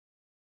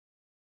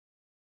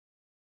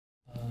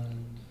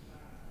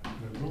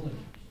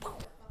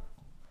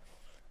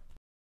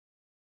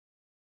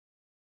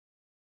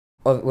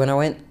When I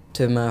went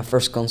to my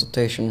first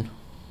consultation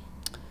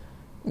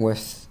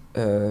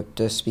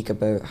to speak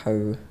about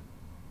how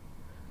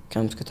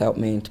CAMHS could help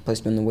me and to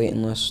place me on the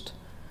waiting list,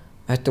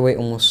 I had to wait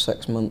almost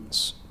 6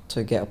 months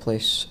to get a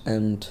place,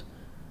 and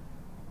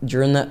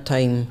during that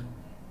time,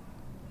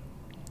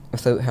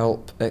 without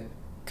help, it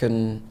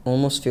can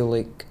almost feel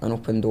like an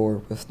open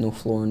door with no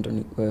floor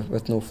underneath,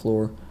 with no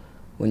floor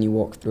when you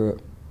walk through it.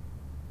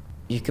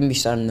 You can be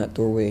standing in that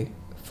doorway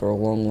for a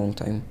long, long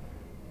time.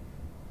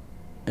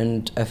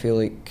 And I feel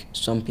like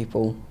some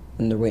people,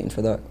 when they're waiting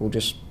for that, will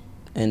just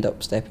end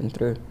up stepping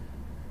through.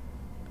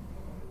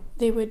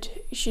 They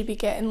should be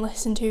getting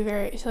listened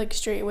to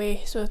straight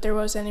away. So if there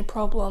was any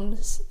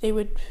problems, they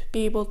would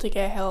be able to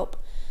get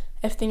help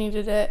if they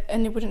needed it,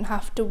 and they wouldn't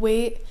have to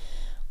wait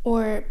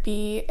or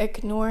be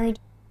ignored.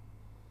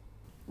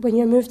 When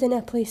you're moved in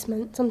a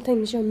placement,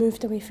 sometimes you're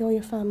moved away from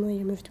your family,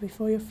 you're moved away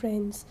from your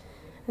friends,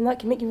 and that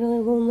can make you really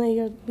lonely.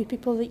 You're with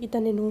people that you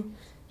didn't know.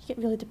 You get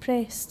really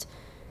depressed,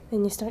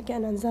 and you start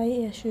getting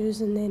anxiety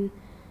issues, and then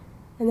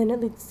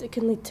it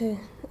can lead to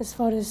as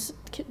far as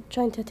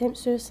trying to attempt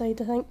suicide,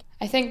 I think.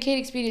 I think care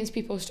experienced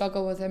people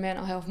struggle with their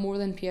mental health more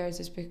than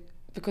peers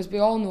because we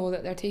all know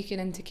that they're taken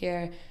into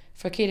care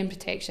for care and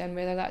protection,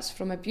 whether that's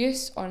from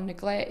abuse or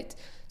neglect.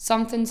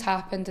 Something's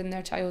happened in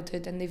their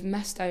childhood and they've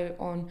missed out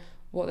on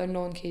what their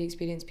non-care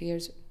experienced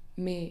peers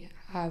may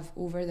have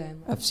over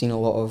them. I've seen a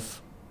lot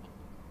of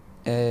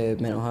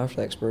mental health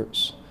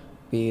experts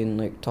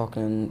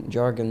talking in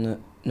jargon that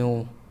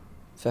no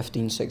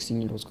 15,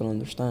 16-year-old's going to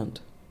understand.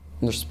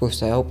 And they're supposed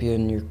to help you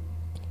and you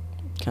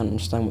can't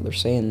understand what they're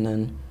saying,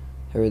 then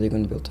how are they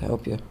going to be able to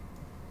help you?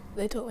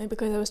 They told me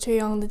because I was too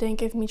young they didn't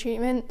give me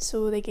treatment,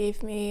 so they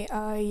gave me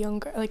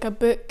a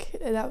book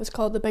that was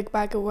called The Big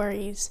Bag of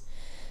Worries,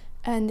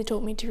 and they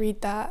told me to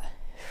read that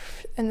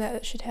and that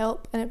it should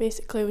help, and it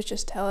basically was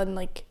just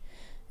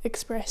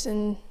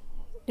expressing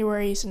your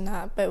worries and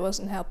that, but it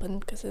wasn't helping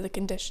because of the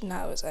condition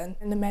that I was in,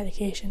 and the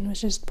medication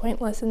was just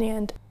pointless in the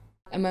end.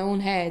 In my own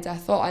head I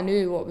thought I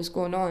knew what was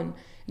going on.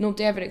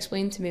 Nobody ever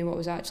explained to me what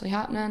was actually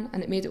happening,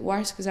 and it made it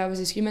worse because I was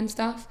as human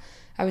stuff.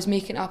 I was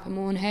making up in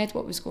my own head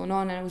what was going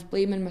on and I was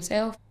blaming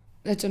myself.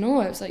 I don't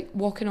know, it was like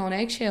walking on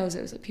eggshells.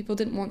 It was like people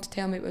didn't want to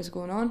tell me what was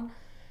going on,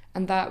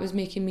 and that was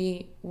making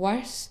me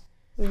worse.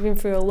 We've been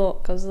through a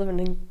lot because living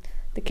in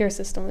the care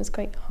system is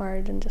quite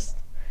hard and just,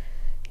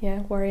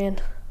 worrying.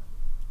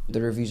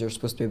 The reviews are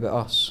supposed to be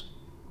about us.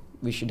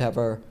 We should have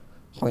our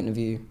point of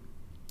view,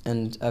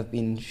 and I've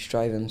been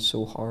striving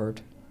so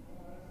hard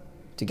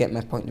to get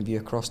my point of view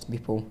across to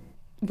people.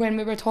 When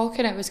we were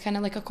talking, it was kind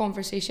of like a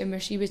conversation where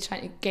she was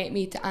trying to get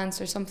me to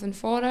answer something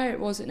for her. It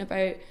wasn't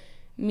about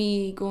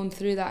me going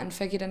through that and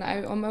figuring it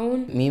out on my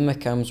own. Me and my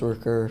CAMHS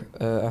worker,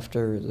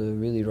 after the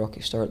really rocky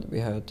start that we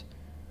had,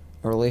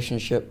 our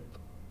relationship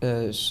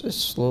is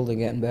slowly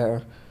getting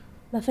better.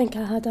 I think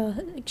I had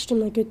an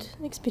extremely good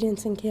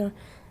experience in care.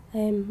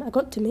 I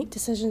got to make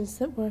decisions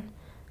that were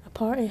a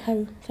part of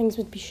how things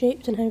would be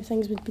shaped and how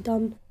things would be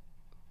done.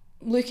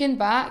 Looking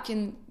back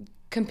and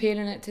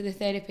comparing it to the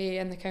therapy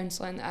and the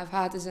counselling that I've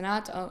had as an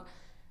adult,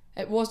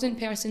 it wasn't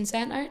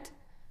person-centred.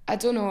 I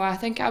don't know, I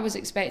think I was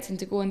expecting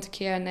to go into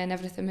care and then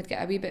everything would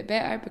get a wee bit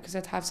better because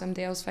I'd have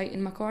somebody else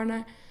fighting my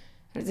corner.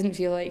 And it didn't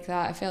feel like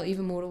that. I felt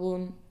even more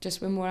alone,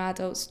 just with more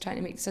adults trying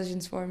to make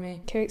decisions for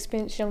me. Care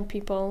experienced young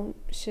people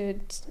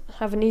should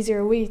have an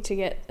easier way to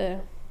get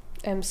the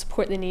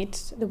support they need.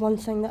 The one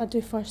thing that I do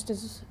first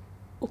is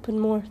open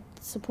more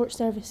support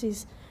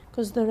services,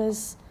 because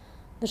there's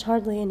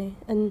hardly any,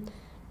 and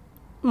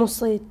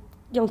mostly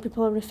young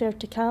people are referred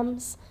to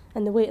CAMHS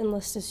and the waiting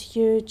list is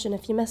huge, and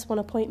if you miss one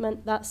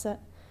appointment, that's it.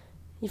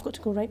 You've got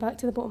to go right back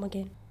to the bottom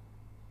again.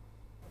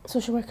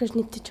 Social workers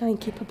need to try and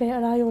keep a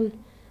better eye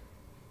on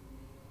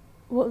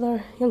what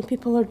their young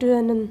people are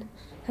doing and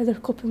how they're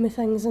coping with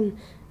things, and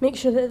make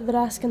sure that they're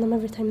asking them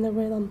every time they're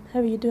with them, how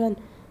are you doing?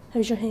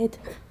 How's your head?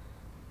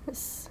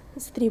 It's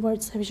 3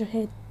 words, how's your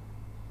head?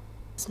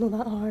 It's not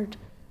that hard.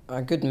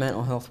 A good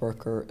mental health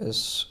worker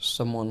is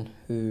someone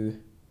who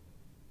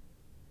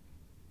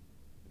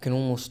can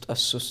almost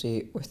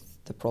associate with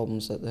the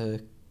problems that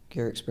the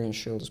care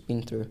experienced child has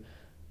been through.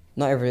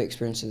 Not every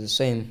experience is the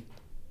same,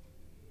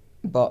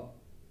 but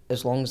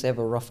as long as they have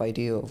a rough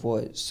idea of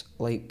what it's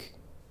like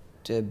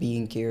to be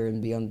in care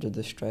and be under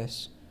the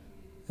stress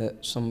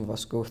that some of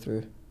us go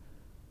through,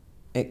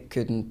 it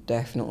could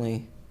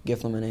definitely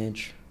give them an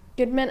edge.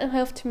 Good mental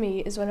health to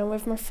me is when I'm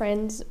with my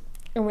friends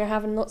and we're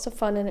having lots of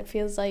fun and it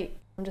feels like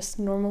I'm just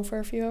normal for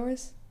a few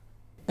hours.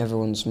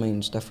 Everyone's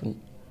mind's different.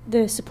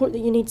 The support that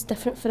you need is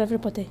different for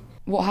everybody.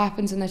 What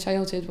happens in their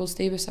childhood will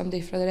stay with somebody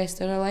for the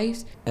rest of their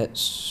lives.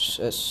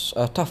 It's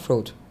a tough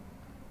road.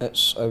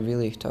 It's a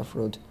really tough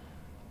road.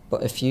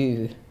 But if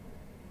you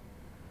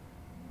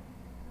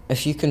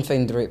can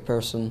find the right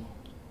person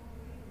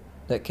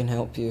that can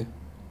help you,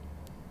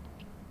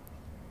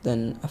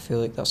 then I feel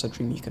like that's a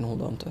dream you can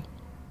hold on to.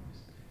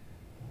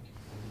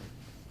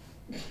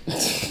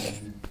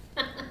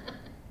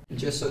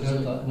 Just so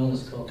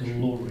it's called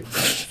glory.